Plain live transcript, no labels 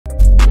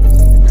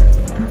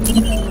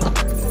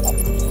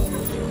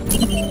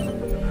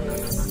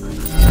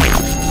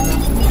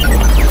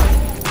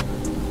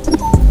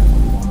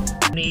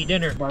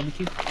dinner.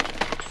 Barbecue.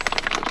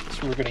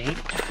 That's what we're gonna eat.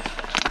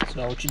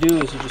 So what you do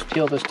is you just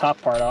peel this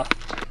top part off.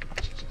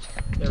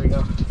 There we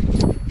go.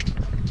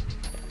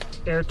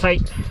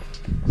 Airtight.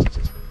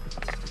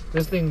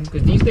 This thing,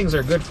 because these things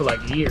are good for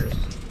like years.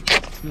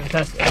 You can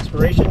test the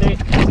expiration date,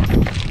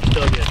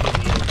 still good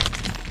for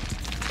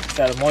years.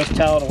 Got a moist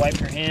towel to wipe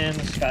your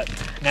hands, got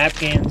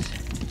napkins,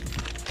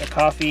 got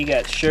coffee,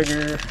 got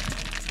sugar,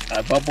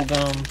 got bubble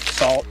gum,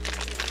 salt.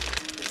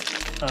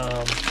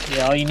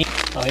 Yeah, all you need.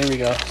 Oh, here we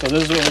go. So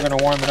this is what we're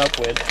gonna warm it up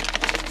with,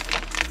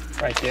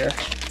 right there.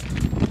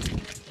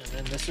 And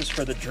then this is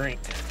for the drink,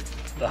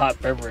 the hot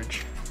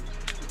beverage.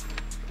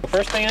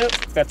 First thing up,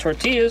 got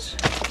tortillas.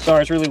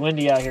 Sorry, it's really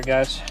windy out here,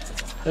 guys.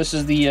 This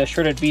is the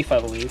shredded beef, I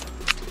believe.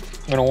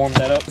 I'm gonna warm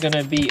that up. It's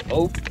gonna be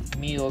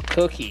oatmeal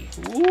cookie.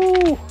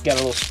 Woo! Got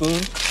a little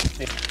spoon.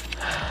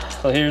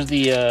 So here's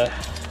the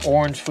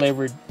orange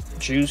flavored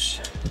juice.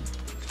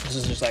 This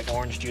is just like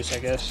orange juice, I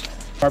guess.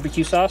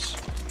 Barbecue sauce.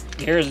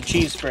 Here's a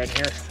cheese spread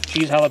here.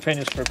 Cheese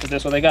jalapeno spread for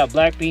this. So they got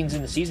black beans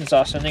in the seasoned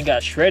sauce, and they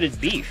got shredded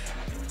beef.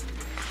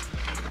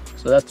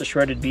 So that's the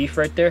shredded beef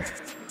right there.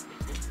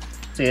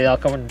 See, I'll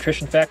cover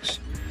nutrition facts.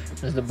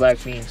 This is the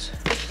black beans.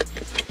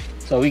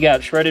 So we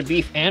got shredded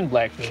beef and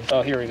black beans.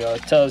 Oh, here we go.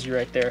 It tells you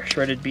right there,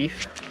 shredded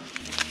beef.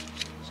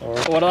 So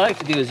what I like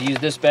to do is use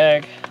this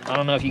bag. I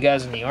don't know if you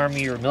guys in the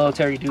army or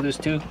military do this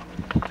too.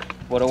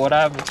 But what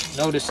I've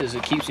noticed is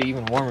it keeps it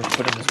even warmer to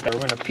put in this bag.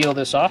 We're gonna peel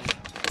this off.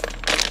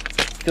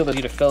 Peel the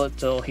need to fill it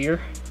till here.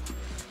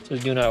 So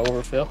do not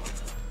overfill. What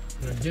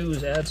I'm gonna do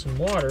is add some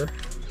water.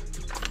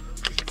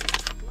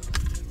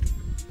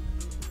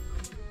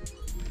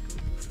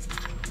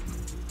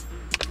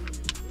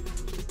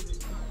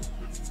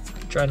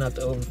 Try not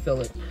to overfill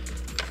it.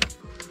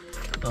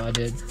 Oh, I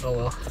did. Oh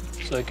well.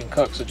 So it can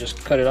cook. So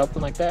just cut it up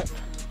like that.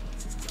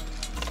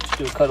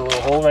 Just cut a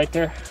little hole right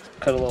there.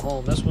 Cut a little hole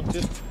in this one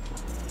too.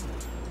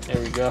 There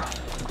we go.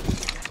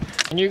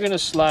 And you're gonna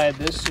slide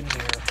this in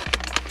here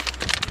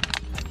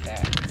like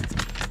that.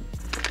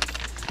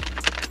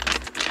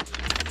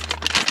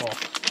 Cool.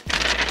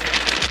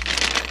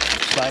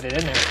 Slide it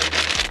in there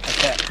like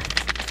that.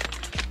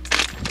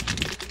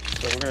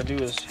 So what we're gonna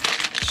do is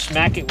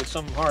smack it with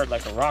something hard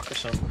like a rock or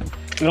something.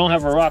 We don't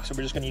have a rock, so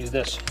we're just gonna use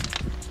this.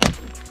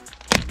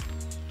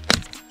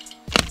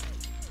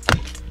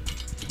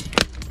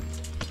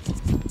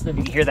 If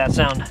you can hear that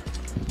sound,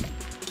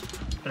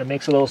 but it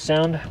makes a little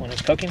sound when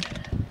it's cooking.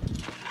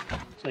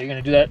 So you're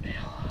gonna do that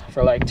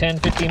for like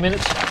 10-15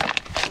 minutes.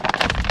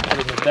 Put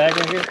it in the bag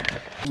right here.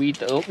 We eat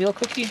the oatmeal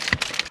cookie.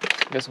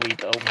 I guess we eat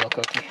the oatmeal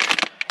cookie,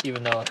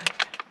 even though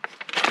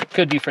it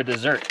could be for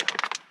dessert.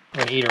 I'm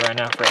gonna eat it right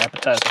now for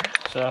appetizer.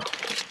 So.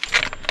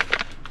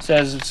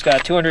 Says it's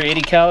got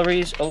 280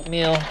 calories,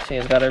 oatmeal. See,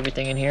 it's got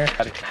everything in here.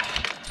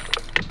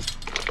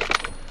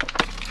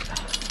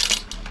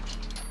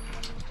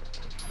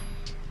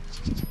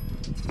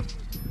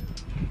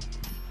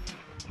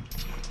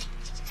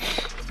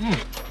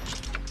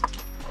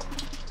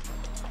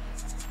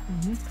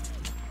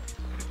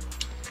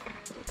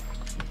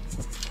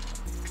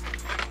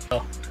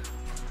 So,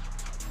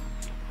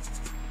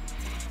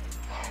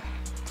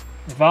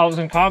 if I was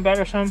in combat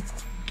or something,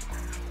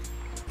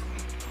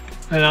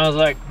 and I was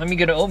like, let me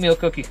get an oatmeal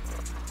cookie.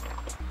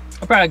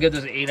 I'll probably give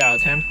this an 8 out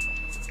of 10.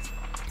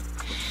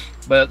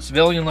 But a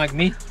civilian like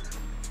me,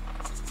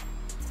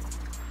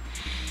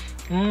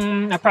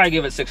 I'll probably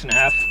give it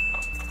 6.5.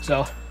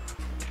 So.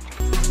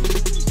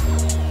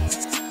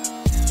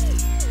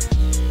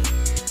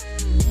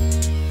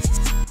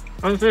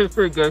 I'm sure it's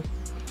pretty good.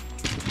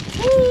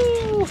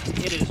 Woo!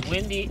 It is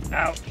windy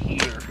out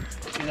here.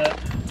 See that?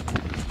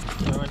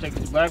 So I'm gonna take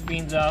these black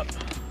beans out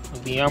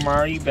of the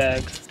MRE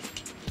bag.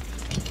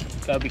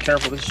 Gotta be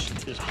careful,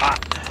 this is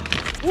hot.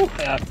 Woo,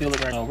 I feel it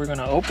right now. We're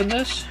gonna open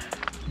this,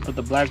 put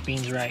the black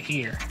beans right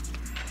here.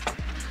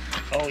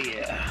 Oh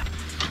yeah,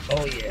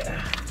 oh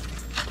yeah.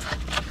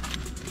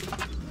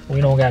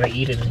 We don't gotta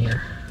eat it in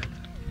here.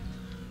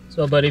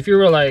 So, but if you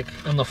were like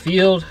on the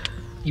field,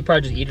 you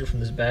probably just eat it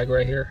from this bag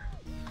right here,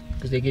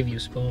 because they give you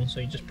a spoon, so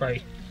you just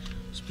probably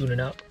spoon it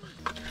out.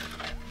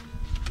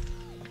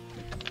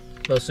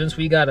 But since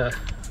we got a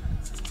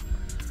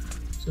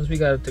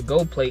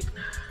to-go plate,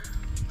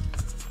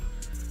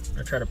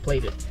 I'll try to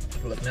plate it.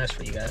 It'll look nice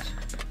for you guys.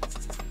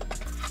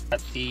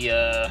 Got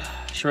the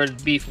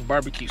shredded beef and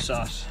barbecue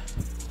sauce.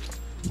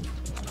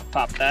 I'll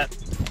pop that.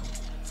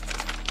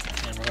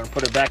 And we're gonna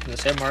put it back in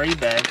this MRE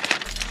bag.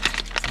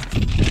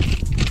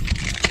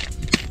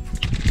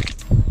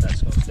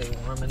 That's gonna stay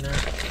warm in there.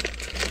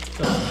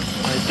 So,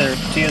 right there,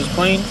 tortillas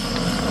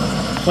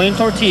plain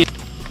tortilla.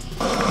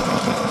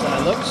 That's how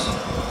it looks.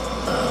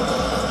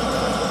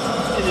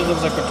 It just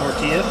looks like a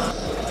tortilla.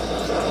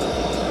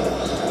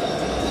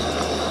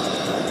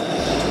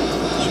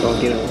 Go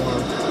get it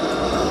warm.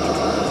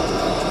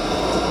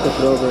 Flip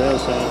it over the other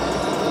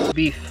side.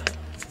 Beef.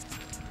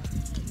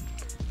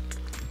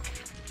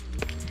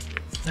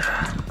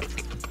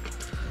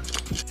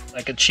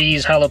 Like a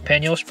cheese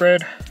jalapeno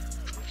spread.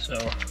 So.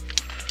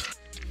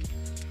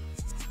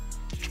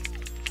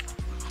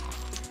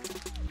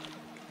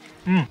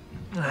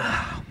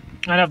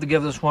 I'd have to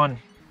give this one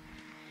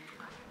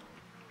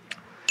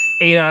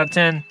 8 out of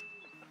 10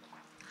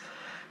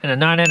 and a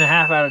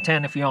 9.5 out of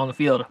 10 if you're on the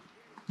field.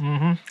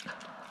 That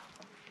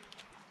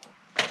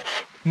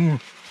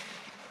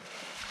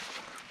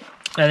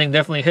thing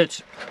definitely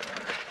hits.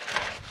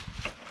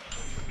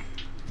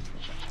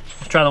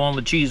 Let's try the one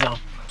with cheese on.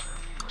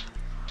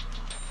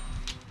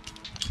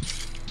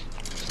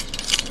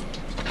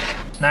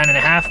 Nine and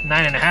a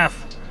half.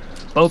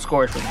 Both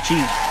scores for the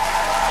cheese.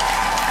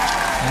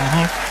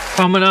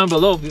 Comment down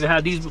below if you've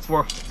had these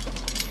before.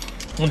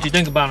 What you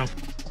think about them?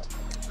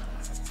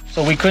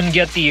 So we couldn't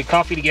get the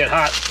coffee to get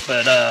hot,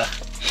 but I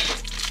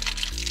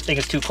think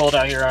it's too cold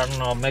out here. I don't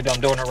know, maybe I'm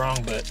doing it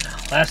wrong, but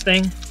last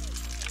thing,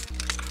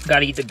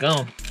 gotta eat the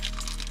gum.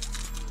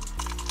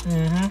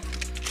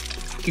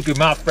 Keep your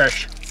mouth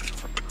fresh.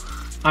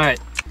 All right,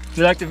 if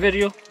you liked the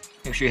video,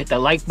 make sure you hit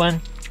that like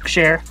button,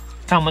 share,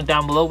 comment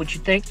down below what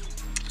you think,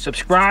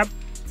 subscribe,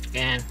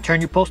 and turn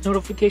your post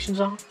notifications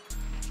on.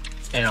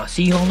 And I'll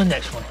see you on the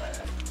next one.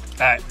 All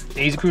right,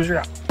 Easy Cruiser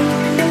out.